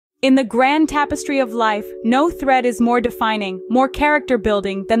In the grand tapestry of life, no thread is more defining, more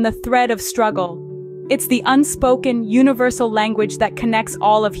character-building than the thread of struggle. It's the unspoken, universal language that connects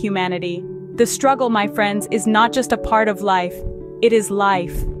all of humanity. The struggle, my friends, is not just a part of life. It is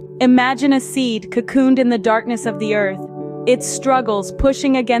life. Imagine a seed cocooned in the darkness of the earth. Its struggles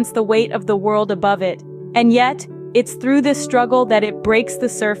pushing against the weight of the world above it. And yet, it's through this struggle that it breaks the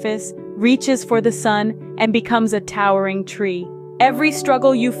surface, reaches for the sun, and becomes a towering tree. Every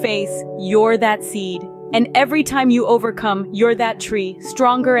struggle you face, you're that seed. And every time you overcome, you're that tree,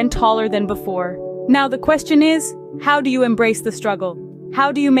 stronger and taller than before. Now the question is, how do you embrace the struggle?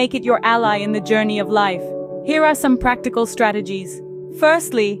 How do you make it your ally in the journey of life? Here are some practical strategies.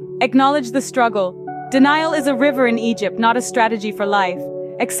 Firstly, acknowledge the struggle. Denial is a river in Egypt, not a strategy for life.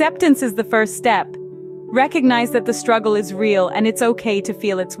 Acceptance is the first step. Recognize that the struggle is real and it's okay to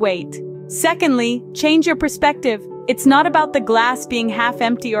feel its weight. Secondly, change your perspective. It's not about the glass being half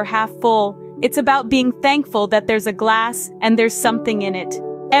empty or half full. It's about being thankful that there's a glass and there's something in it.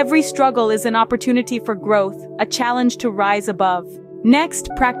 Every struggle is an opportunity for growth, a challenge to rise above. Next,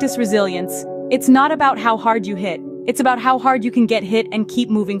 practice resilience. It's not about how hard you hit. It's about how hard you can get hit and keep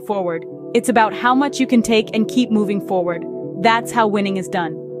moving forward. It's about how much you can take and keep moving forward. That's how winning is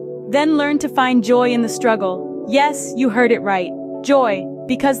done. Then learn to find joy in the struggle. Yes, you heard it right. Joy,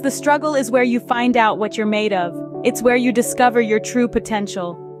 because the struggle is where you find out what you're made of. It's where you discover your true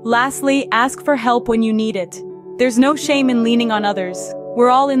potential. Lastly, ask for help when you need it. There's no shame in leaning on others.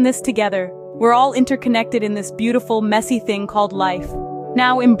 We're all in this together. We're all interconnected in this beautiful, messy thing called life.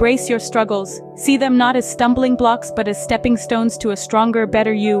 Now embrace your struggles. See them not as stumbling blocks but as stepping stones to a stronger,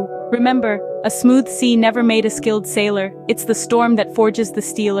 better you. Remember, a smooth sea never made a skilled sailor. It's the storm that forges the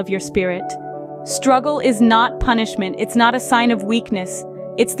steel of your spirit. Struggle is not punishment. It's not a sign of weakness.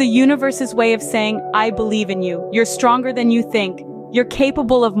 It's the universe's way of saying, I believe in you. You're stronger than you think. You're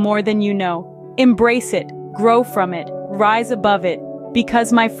capable of more than you know. Embrace it, grow from it, rise above it.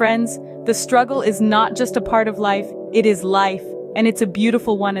 Because, my friends, the struggle is not just a part of life, it is life, and it's a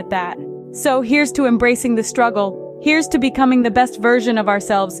beautiful one at that. So here's to embracing the struggle. Here's to becoming the best version of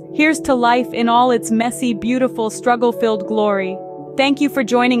ourselves. Here's to life in all its messy, beautiful, struggle-filled glory. Thank you for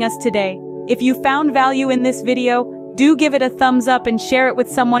joining us today. If you found value in this video, do give it a thumbs up and share it with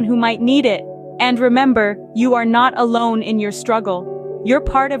someone who might need it. And remember, you are not alone in your struggle. You're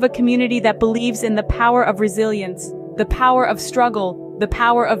part of a community that believes in the power of resilience, the power of struggle, the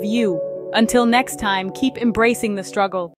power of you. Until next time, keep embracing the struggle.